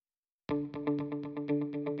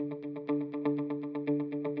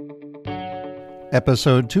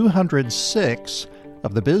Episode 206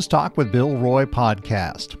 of the Biz Talk with Bill Roy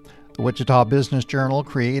podcast. The Wichita Business Journal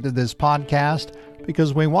created this podcast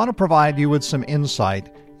because we want to provide you with some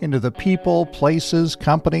insight into the people, places,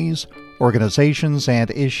 companies, organizations,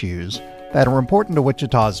 and issues that are important to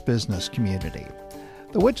Wichita's business community.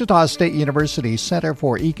 The Wichita State University Center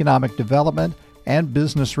for Economic Development and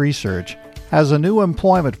Business Research has a new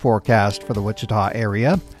employment forecast for the Wichita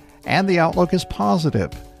area, and the outlook is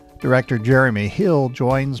positive. Director Jeremy Hill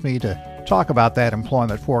joins me to talk about that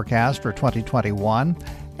employment forecast for 2021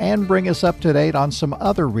 and bring us up to date on some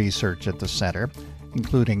other research at the center,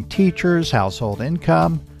 including teachers, household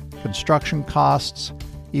income, construction costs,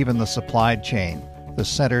 even the supply chain. The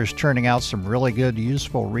center's churning out some really good,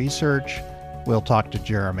 useful research. We'll talk to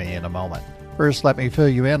Jeremy in a moment. First, let me fill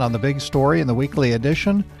you in on the big story in the weekly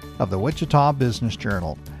edition of the Wichita Business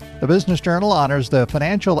Journal. The Business Journal honors the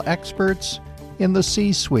financial experts in the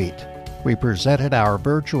C-suite. We presented our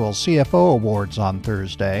virtual CFO awards on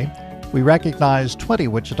Thursday. We recognized 20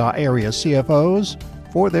 Wichita area CFOs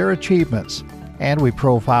for their achievements, and we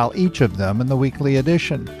profile each of them in the weekly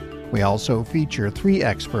edition. We also feature 3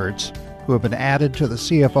 experts who have been added to the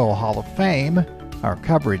CFO Hall of Fame. Our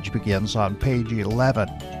coverage begins on page 11.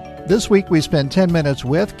 This week we spend 10 minutes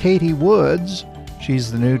with Katie Woods.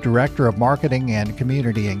 She's the new Director of Marketing and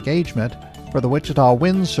Community Engagement for the Wichita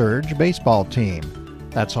Wind Surge baseball team.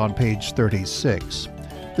 That's on page 36.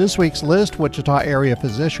 This week's list, Wichita Area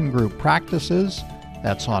Physician Group practices.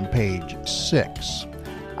 That's on page 6.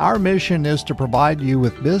 Our mission is to provide you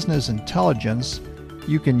with business intelligence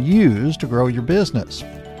you can use to grow your business.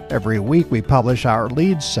 Every week we publish our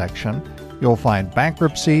leads section. You'll find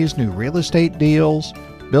bankruptcies, new real estate deals,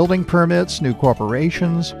 building permits, new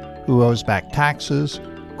corporations, who owes back taxes,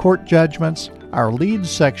 court judgments. Our leads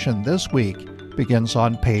section this week begins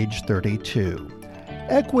on page 32.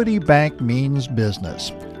 Equity Bank means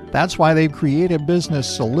business. That's why they've created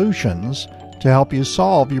business solutions to help you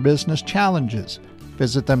solve your business challenges.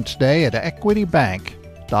 Visit them today at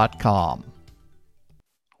equitybank.com.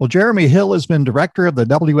 Well, Jeremy Hill has been director of the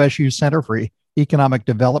WSU Center for Economic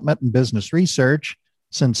Development and Business Research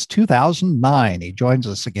since 2009. He joins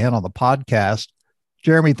us again on the podcast.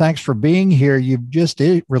 Jeremy, thanks for being here. You've just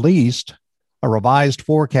released a revised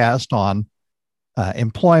forecast on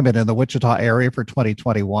employment in the Wichita area for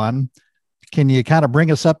 2021. Can you kind of bring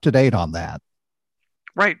us up to date on that?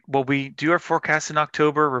 Right. Well, we do our forecast in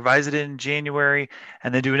October, revise it in January,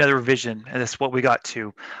 and then do another revision. And that's what we got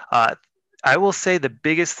to. I will say the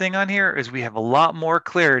biggest thing on here is we have a lot more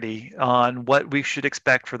clarity on what we should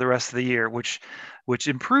expect for the rest of the year, which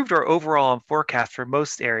improved our overall forecast for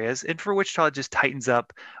most areas, and for Wichita it just tightens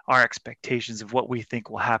up our expectations of what we think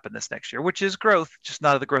will happen this next year, which is growth, just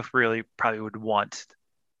not the growth we really probably would want.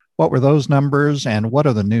 What were those numbers, and what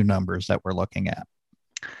are the new numbers that we're looking at?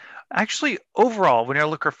 Actually, overall, when you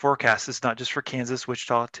look at our forecast, it's not just for Kansas,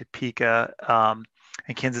 Wichita, Topeka,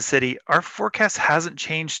 and Kansas City. Our forecast hasn't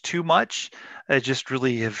changed too much. It just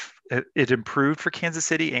really it improved for Kansas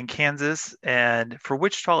City and Kansas, and for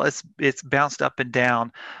Wichita, it's bounced up and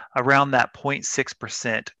down around that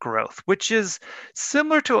 0.6% growth, which is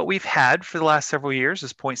similar to what we've had for the last several years.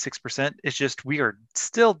 Is 0.6%. It's just we are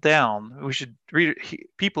still down.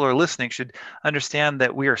 People who are listening should understand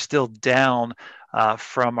that we are still down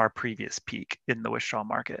from our previous peak in the Wichita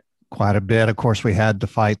market. Quite a bit. Of course, we had to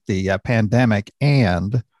fight the pandemic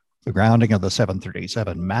and the grounding of the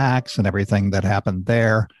 737 MAX and everything that happened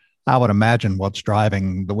there. I would imagine what's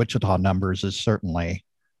driving the Wichita numbers is certainly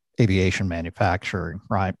aviation manufacturing,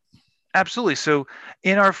 right? Absolutely. So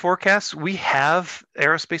in our forecasts, we have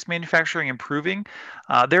aerospace manufacturing improving.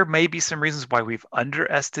 There may be some reasons why we've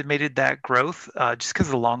underestimated that growth, just because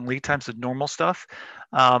of the long lead times of normal stuff.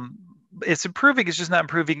 It's improving. It's just not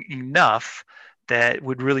improving enough that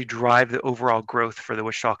would really drive the overall growth for the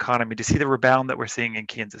Wichita economy to see the rebound that we're seeing in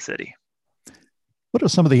Kansas City. What are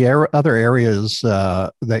some of the other areas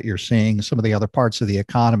that you're seeing, some of the other parts of the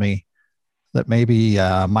economy that maybe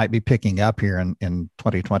might be picking up here in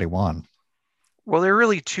 2021? Well, there are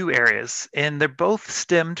really 2 areas, and they're both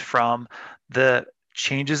stemmed from the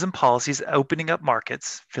changes in policies, opening up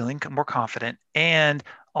markets, feeling more confident, and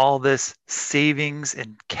all this savings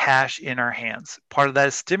and cash in our hands. Part of that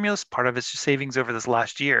is stimulus, part of it's just savings over this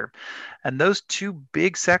last year. And those 2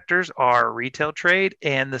 big sectors are retail trade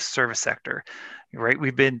and the service sector, right?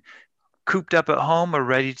 We've been cooped up at home are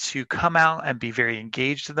ready to come out and be very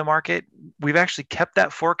engaged in the market. We've actually kept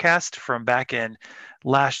that forecast from back in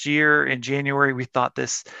last year in January. We thought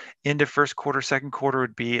this into first quarter, second quarter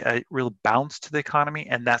would be a real bounce to the economy,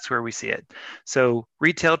 and that's where we see it. So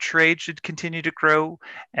retail trade should continue to grow,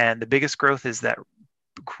 and the biggest growth is that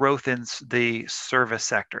growth in the service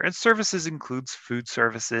sector. And services includes food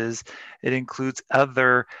services. It includes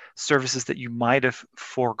other services that you might have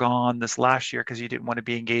foregone this last year because you didn't want to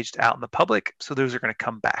be engaged out in the public. So those are going to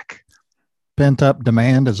come back. Pent up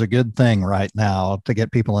demand is a good thing right now to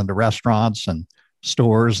get people into restaurants and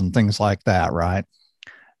stores and things like that, right?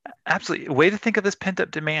 Absolutely. A way to think of this pent up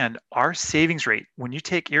demand, our savings rate, when you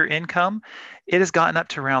take your income, it has gotten up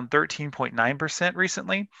to around 13.9%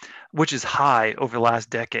 recently, which is high over the last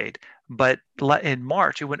decade. But in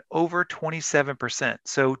March, it went over 27%.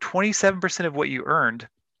 So 27% of what you earned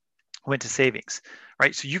went to savings,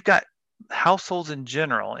 right? So you've got households in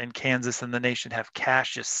general in Kansas and the nation have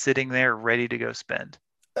cash just sitting there ready to go spend.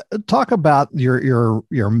 Talk about your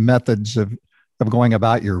methods of going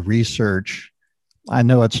about your research. I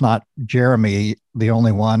know it's not Jeremy, the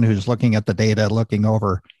only one who's looking at the data, looking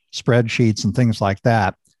over spreadsheets and things like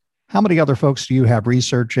that. How many other folks do you have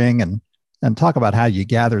researching, and talk about how you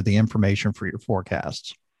gather the information for your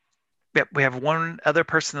forecasts? Yep, we have one other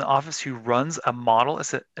person in the office who runs a model.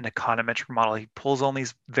 It's an econometric model. He pulls all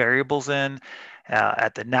these variables in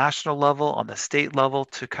at the national level, on the state level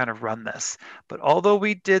to kind of run this. But although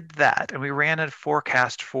we did that and we ran a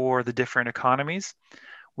forecast for the different economies,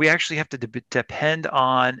 we actually have to depend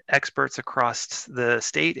on experts across the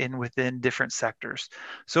state and within different sectors.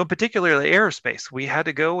 So in particular, the aerospace, we had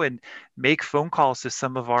to go and make phone calls to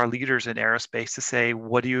some of our leaders in aerospace to say,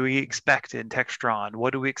 what do we expect in Textron?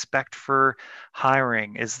 What do we expect for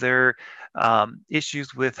hiring? Is there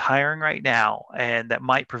issues with hiring right now and that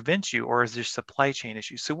might prevent you, or is there supply chain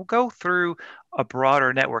issues? So we'll go through a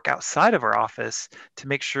broader network outside of our office to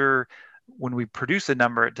make sure when we produce a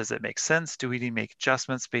number, does it make sense? Do we need to make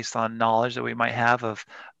adjustments based on knowledge that we might have of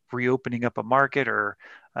reopening up a market or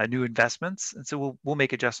new investments? And so we'll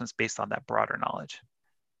make adjustments based on that broader knowledge.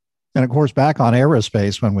 And of course, back on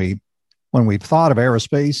aerospace, when we thought of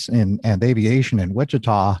aerospace and aviation in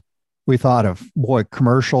Wichita, we thought of, boy,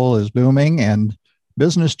 commercial is booming and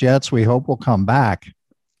business jets we hope will come back.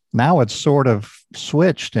 Now it's sort of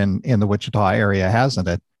switched in the Wichita area, hasn't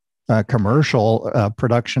it? Commercial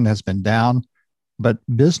production has been down, but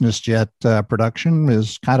business jet production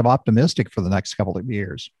is kind of optimistic for the next couple of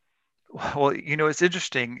years. Well, it's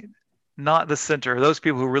interesting. Not the center. Those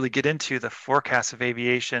people who really get into the forecast of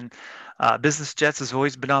aviation, business jets has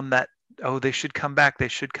always been on that. Oh, they should come back. They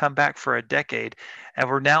should come back for a decade, and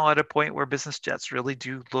we're now at a point where business jets really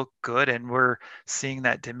do look good, and we're seeing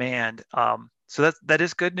that demand. So that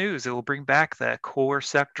is good news. It will bring back the core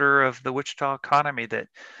sector of the Wichita economy that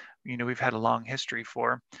we've had a long history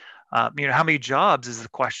for. How many jobs is the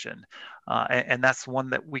question, and that's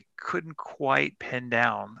one that we couldn't quite pin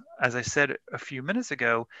down. As I said a few minutes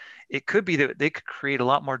ago, it could be that they could create a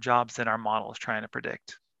lot more jobs than our model is trying to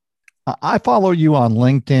predict. I follow you on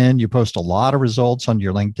LinkedIn. You post a lot of results on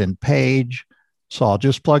your LinkedIn page. So I'll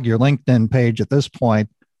just plug your LinkedIn page at this point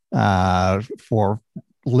for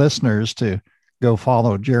listeners to go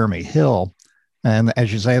follow Jeremy Hill. And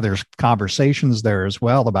as you say, there's conversations there as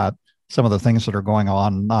well about some of the things that are going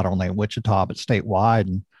on, not only in Wichita, but statewide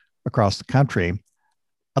and across the country.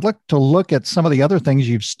 I'd like to look at some of the other things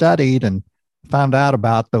you've studied and found out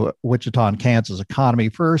about the Wichita and Kansas economy.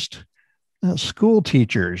 First, school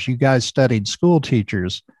teachers. You guys studied school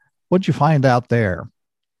teachers. What'd you find out there?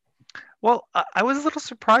 Well, I was a little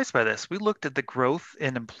surprised by this. We looked at the growth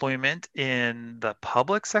in employment in the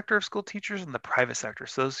public sector of school teachers and the private sector,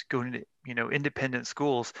 so those going to independent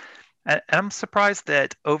schools. And I'm surprised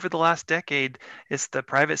that over the last decade, it's the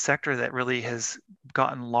private sector that really has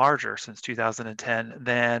gotten larger since 2010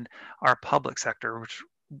 than our public sector, which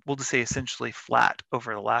we'll just say essentially flat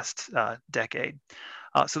over the last decade.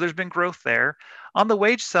 So there's been growth there. On the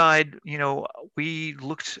wage side, we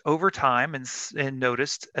looked over time and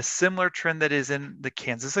noticed a similar trend that is in the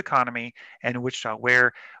Kansas economy and Wichita,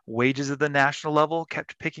 where wages at the national level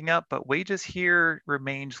kept picking up, but wages here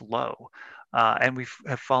remains low, and we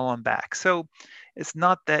have fallen back. So it's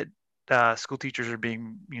not that school teachers are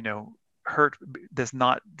being, hurt. That's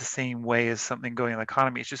not the same way as something going in the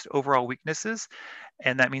economy. It's just overall weaknesses,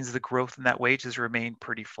 and that means the growth in that wage has remained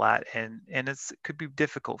pretty flat, and it could be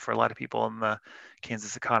difficult for a lot of people in the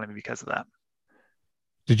Kansas economy because of that.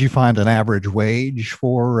 Did you find an average wage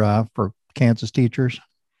for Kansas teachers?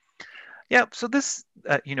 Yeah, so this,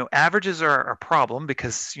 averages are a problem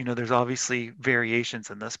because, there's obviously variations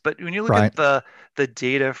in this. But when you look at Right. the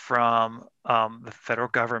data from the federal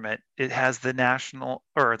government, it has the national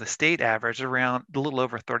or the state average around a little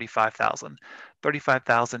over 35,000.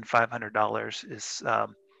 $35,500 is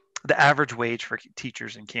the average wage for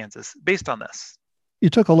teachers in Kansas based on this. You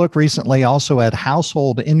took a look recently also at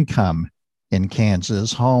household income in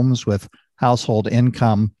Kansas, homes with household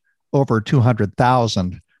income over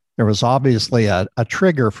 200,000. There was obviously a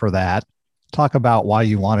trigger for that. Talk about why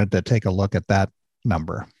you wanted to take a look at that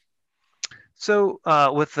number. So,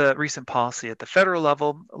 with the recent policy at the federal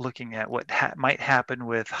level, looking at what might happen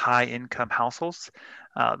with high income households,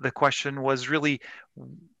 the question was really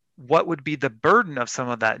what would be the burden of some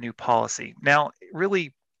of that new policy? Now,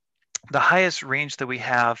 really, the highest range that we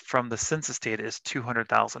have from the census data is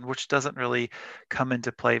 200,000, which doesn't really come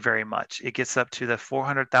into play very much. It gets up to the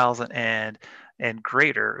 400,000 and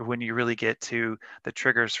greater when you really get to the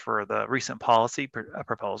triggers for the recent policy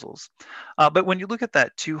proposals. But when you look at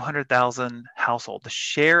that 200,000 household, the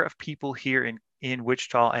share of people here in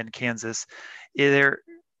Wichita and Kansas, there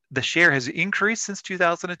the share has increased since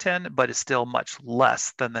 2010, but is still much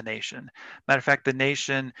less than the nation. Matter of fact, the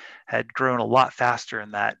nation had grown a lot faster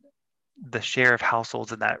in that the share of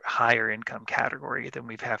households in that higher income category than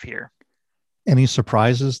we have here. Any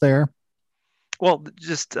surprises there? Well,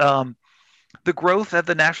 just the growth at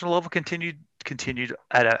the national level continued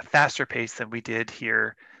at a faster pace than we did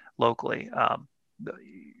here locally.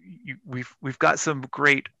 We've got some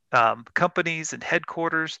great companies and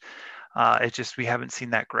headquarters. It's just we haven't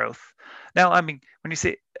seen that growth. Now, I mean, when you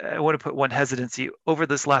say I want to put one hesitancy over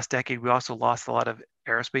this last decade, we also lost a lot of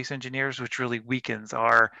aerospace engineers, which really weakens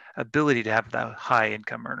our ability to have the high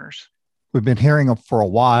income earners. We've been hearing for a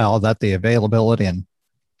while that the availability and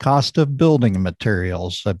cost of building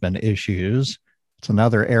materials have been issues. It's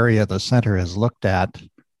another area the center has looked at.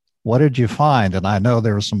 What did you find? And I know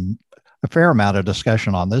there was a fair amount of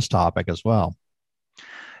discussion on this topic as well.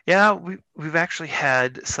 Yeah, we've actually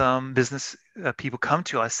had some business people come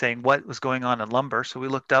to us saying what was going on in lumber. So we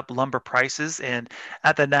looked up lumber prices, and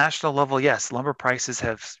at the national level, yes, lumber prices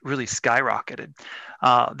have really skyrocketed.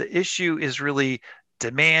 The issue is really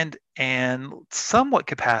demand and somewhat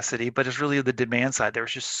capacity, but it's really the demand side.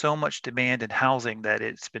 There's just so much demand in housing that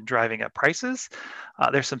it's been driving up prices.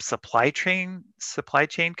 There's some supply chain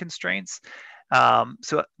constraints.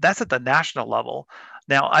 So that's at the national level.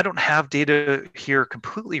 Now, I don't have data here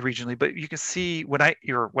completely regionally, but you can see when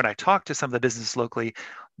I talk to some of the businesses locally,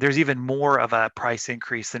 there's even more of a price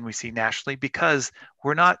increase than we see nationally because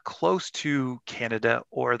we're not close to Canada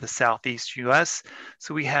or the Southeast US.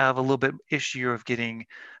 So we have a little bit issue of getting,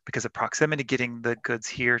 because of proximity, getting the goods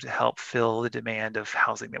here to help fill the demand of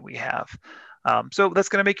housing that we have. So that's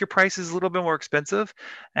going to make your prices a little bit more expensive,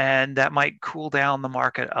 and that might cool down the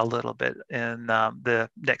market a little bit in the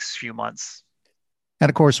next few months. And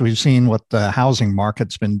of course, we've seen what the housing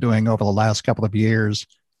market's been doing over the last couple of years.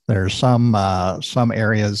 There's some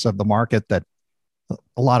areas of the market that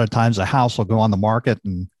a lot of times a house will go on the market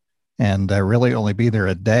and really only be there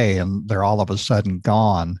a day, and they're all of a sudden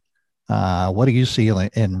gone. What do you see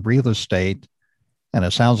in real estate? And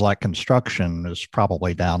it sounds like construction is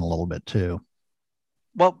probably down a little bit too.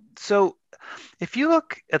 Well, so if you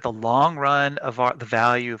look at the long run of the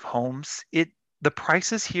value of homes, the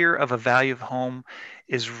prices here of a value of home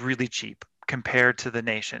is really cheap compared to the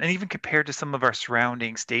nation and even compared to some of our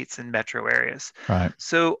surrounding states and metro areas. Right.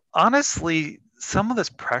 So honestly, some of this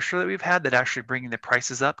pressure that we've had that actually bringing the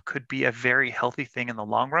prices up could be a very healthy thing in the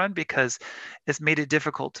long run because it's made it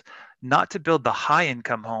difficult not to build the high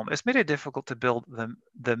income home. It's made it difficult to build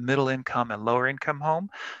the middle income and lower income home.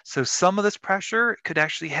 So some of this pressure could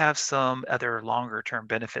actually have some other longer term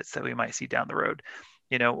benefits that we might see down the road.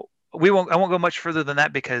 You know, I won't go much further than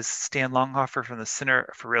that because Stan Longhofer from the Center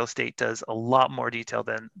for Real Estate does a lot more detail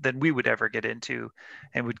than we would ever get into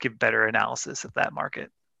and would give better analysis of that market.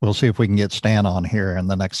 We'll see if we can get Stan on here in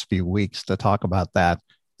the next few weeks to talk about that.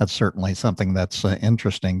 That's certainly something that's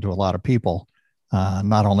interesting to a lot of people,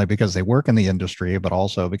 not only because they work in the industry, but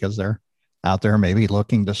also because they're out there maybe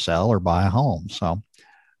looking to sell or buy a home. So,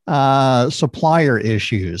 supplier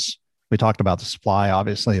issues. We talked about the supply,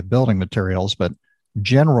 obviously, of building materials, but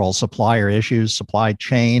general supplier issues, supply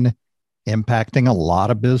chain impacting a lot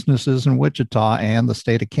of businesses in Wichita and the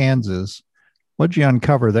state of Kansas. What'd you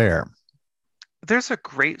uncover there? There's a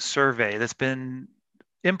great survey that's been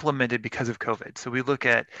implemented because of COVID. So we look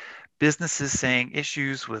at businesses saying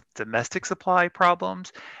issues with domestic supply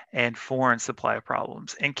problems and foreign supply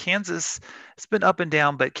problems. And Kansas, it's been up and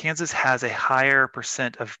down, but Kansas has a higher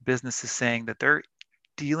percent of businesses saying that they're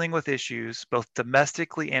dealing with issues both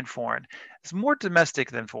domestically and foreign. It's more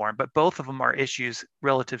domestic than foreign, but both of them are issues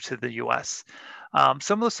relative to the US.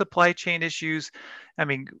 Some of the supply chain issues, I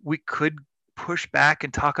mean, we could push back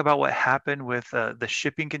and talk about what happened with the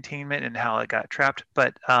shipping containment and how it got trapped,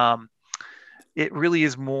 but it really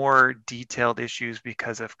is more detailed issues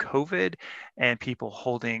because of COVID and people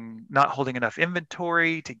not holding enough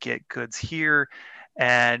inventory to get goods here.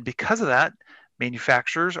 And because of that,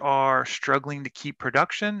 manufacturers are struggling to keep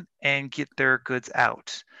production and get their goods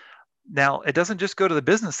out. Now, it doesn't just go to the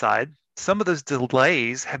business side. Some of those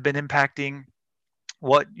delays have been impacting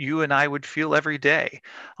what you and I would feel every day.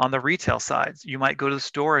 On the retail side, you might go to the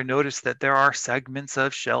store and notice that there are segments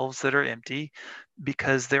of shelves that are empty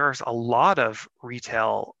because there's a lot of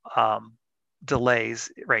retail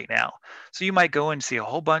delays right now. So you might go and see a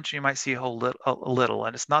whole bunch, you might see a little,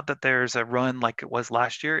 and it's not that there's a run like it was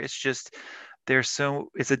last year. It's just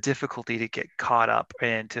it's a difficulty to get caught up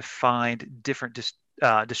and to find different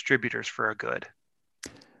distributors for a good.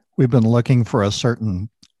 We've been looking for a certain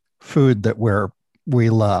food that we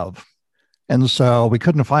love. And so we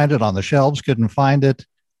couldn't find it on the shelves, couldn't find it.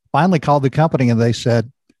 Finally called the company and they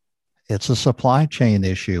said, it's a supply chain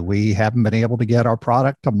issue. We haven't been able to get our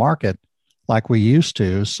product to market like we used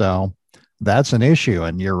to. So that's an issue.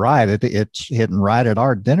 And you're right. It's hitting right at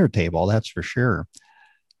our dinner table. That's for sure.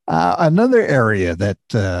 Another area that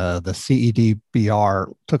the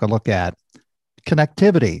CEDBR took a look at,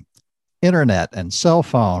 connectivity, internet and cell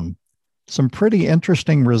phone. Some pretty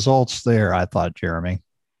interesting results there, I thought, Jeremy.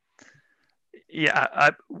 Yeah,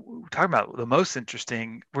 talking about the most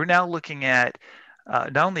interesting, we're now looking at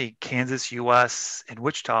not only Kansas, US, and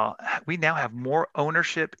Wichita, we now have more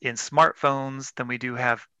ownership in smartphones than we do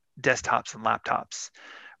have desktops and laptops,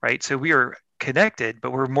 right? So we are connected,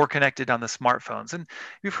 but we're more connected on the smartphones. And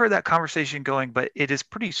we've heard that conversation going, but it is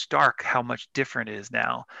pretty stark how much different it is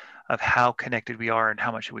now of how connected we are and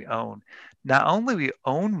how much we own. Not only we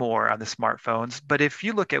own more on the smartphones, but if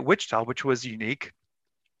you look at Wichita, which was unique,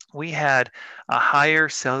 we had a higher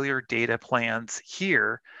cellular data plans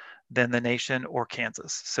here than the nation or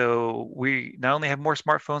Kansas. So we not only have more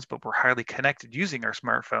smartphones, but we're highly connected using our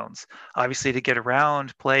smartphones, obviously to get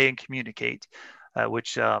around, play, and communicate,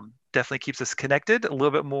 which definitely keeps us connected a little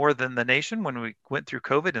bit more than the nation when we went through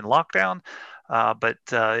COVID and lockdown. But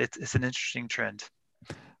it's an interesting trend.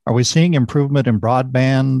 Are we seeing improvement in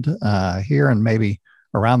broadband here and maybe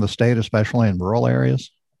around the state, especially in rural areas?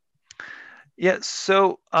 Yeah,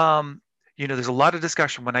 so there's a lot of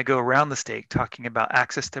discussion when I go around the state talking about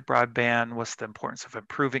access to broadband, what's the importance of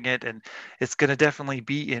improving it, and it's going to definitely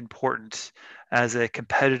be important as a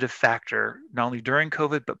competitive factor, not only during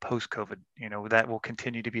COVID, but post-COVID. That will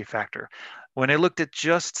continue to be a factor. When I looked at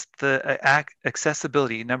just the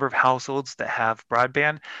accessibility, number of households that have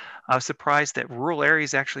broadband, I was surprised that rural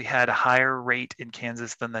areas actually had a higher rate in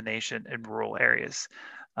Kansas than the nation in rural areas.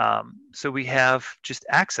 So we have just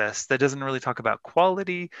access that doesn't really talk about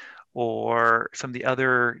quality or some of the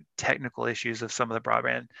other technical issues of some of the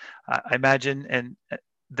broadband. I imagine and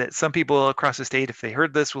that some people across the state, if they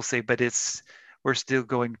heard this, will say, but we're still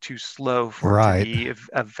going too slow for it to be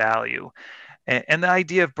of value. And the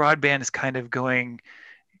idea of broadband is kind of going,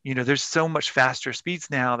 there's so much faster speeds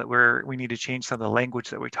now that we need to change some of the language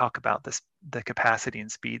that we talk about, the capacity and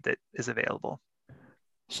speed that is available.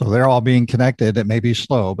 So they're all being connected. It may be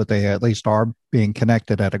slow, but they at least are being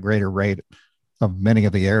connected at a greater rate of many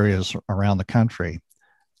of the areas around the country.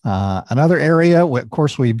 Another area, of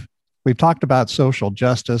course, we've talked about social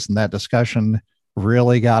justice, and that discussion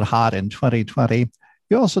really got hot in 2020.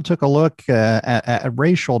 You also took a look at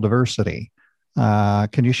racial diversity.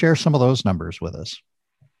 Can you share some of those numbers with us?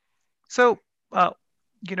 So,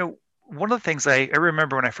 one of the things I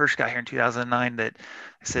remember when I first got here in 2009 that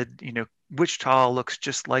I said, Wichita looks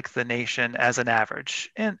just like the nation as an average.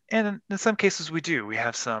 And in some cases we do. We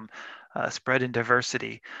have some spread in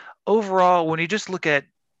diversity. Overall, when you just look at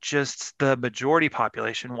just the majority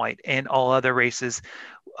population, white, and all other races,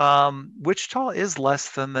 Wichita is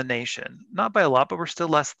less than the nation. Not by a lot, but we're still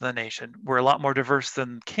less than the nation. We're a lot more diverse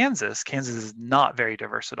than Kansas. Kansas is not very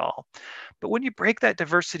diverse at all. But when you break that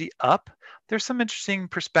diversity up, there's some interesting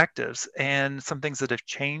perspectives and some things that have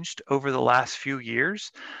changed over the last few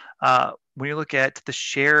years. When you look at the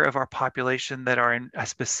share of our population that are in a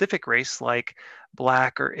specific race, like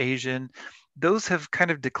Black or Asian, those have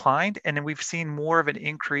kind of declined, and then we've seen more of an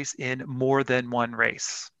increase in more than one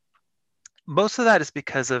race. Most of that is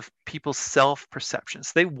because of people's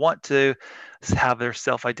self-perceptions. They want to have their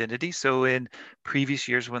self-identity. So in previous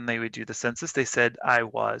years, when they would do the census, they said, I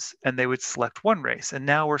was, and they would select one race. And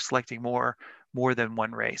now we're selecting more more than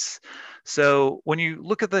one race. So when you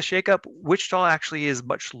look at the shakeup, Wichita actually is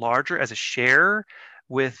much larger as a share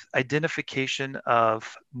with identification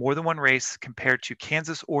of more than one race compared to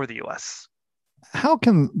Kansas or the U.S. How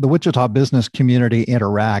can the Wichita business community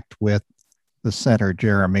interact with the center,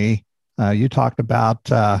 Jeremy? You talked about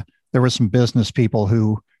there were some business people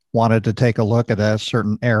who wanted to take a look at a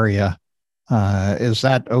certain area. Is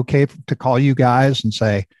that okay to call you guys and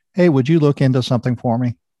say, hey, would you look into something for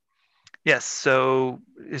me? Yes. So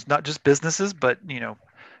it's not just businesses, but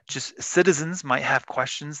just citizens might have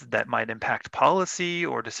questions that might impact policy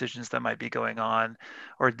or decisions that might be going on,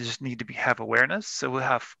 or just need to have awareness. So we'll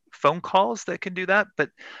have phone calls that can do that. But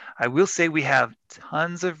I will say we have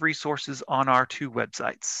tons of resources on our 2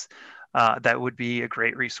 websites. That would be a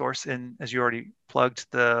great resource. And as you already plugged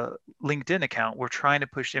the LinkedIn account, we're trying to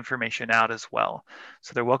push information out as well.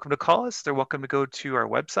 So they're welcome to call us. They're welcome to go to our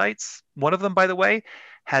websites. One of them, by the way,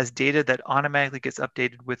 has data that automatically gets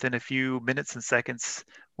updated within a few minutes and seconds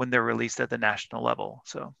when they're released at the national level.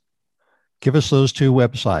 So give us those 2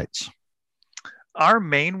 websites. Our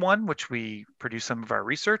main one, which we produce some of our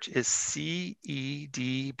research, is cedbr.org.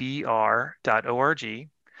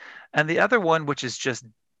 And the other one, which is just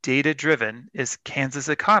data-driven, is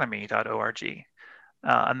kansaseconomy.org.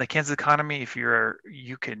 And the Kansas Economy,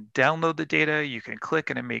 you can download the data, you can click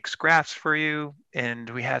and it makes graphs for you. And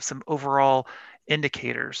we have some overall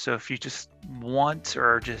indicators. So if you just want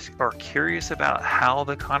or are curious about how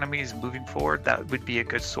the economy is moving forward, that would be a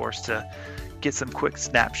good source to get some quick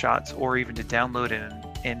snapshots or even to download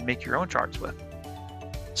and make your own charts with.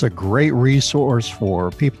 It's a great resource for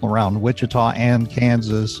people around Wichita and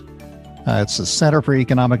Kansas. It's the Center for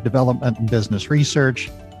Economic Development and Business Research.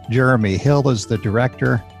 Jeremy Hill is the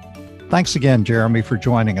director. Thanks again, Jeremy, for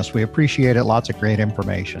joining us. We appreciate it. Lots of great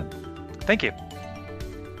information. Thank you.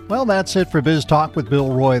 Well, that's it for Biz Talk with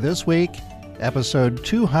Bill Roy this week, episode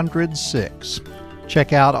 206.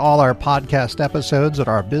 Check out all our podcast episodes at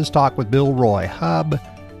our Biz Talk with Bill Roy hub.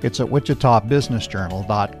 It's at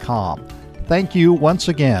wichitabusinessjournal.com. Thank you once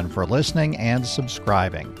again for listening and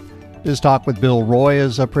subscribing. Biz Talk with Bill Roy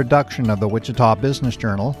is a production of the Wichita Business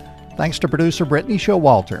Journal. Thanks to producer Brittany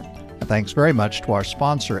Showalter. And thanks very much to our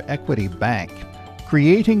sponsor, Equity Bank.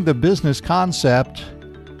 Creating the business concept,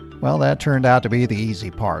 well, that turned out to be the easy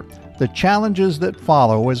part. The challenges that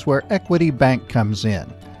follow is where Equity Bank comes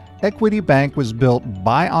in. Equity Bank was built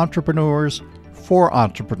by entrepreneurs for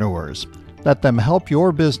entrepreneurs. Let them help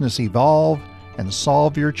your business evolve and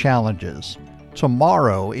solve your challenges.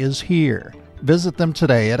 Tomorrow is here. Visit them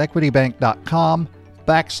today at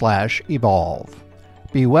equitybank.com/evolve.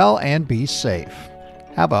 Be well and be safe.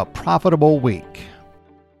 Have a profitable week.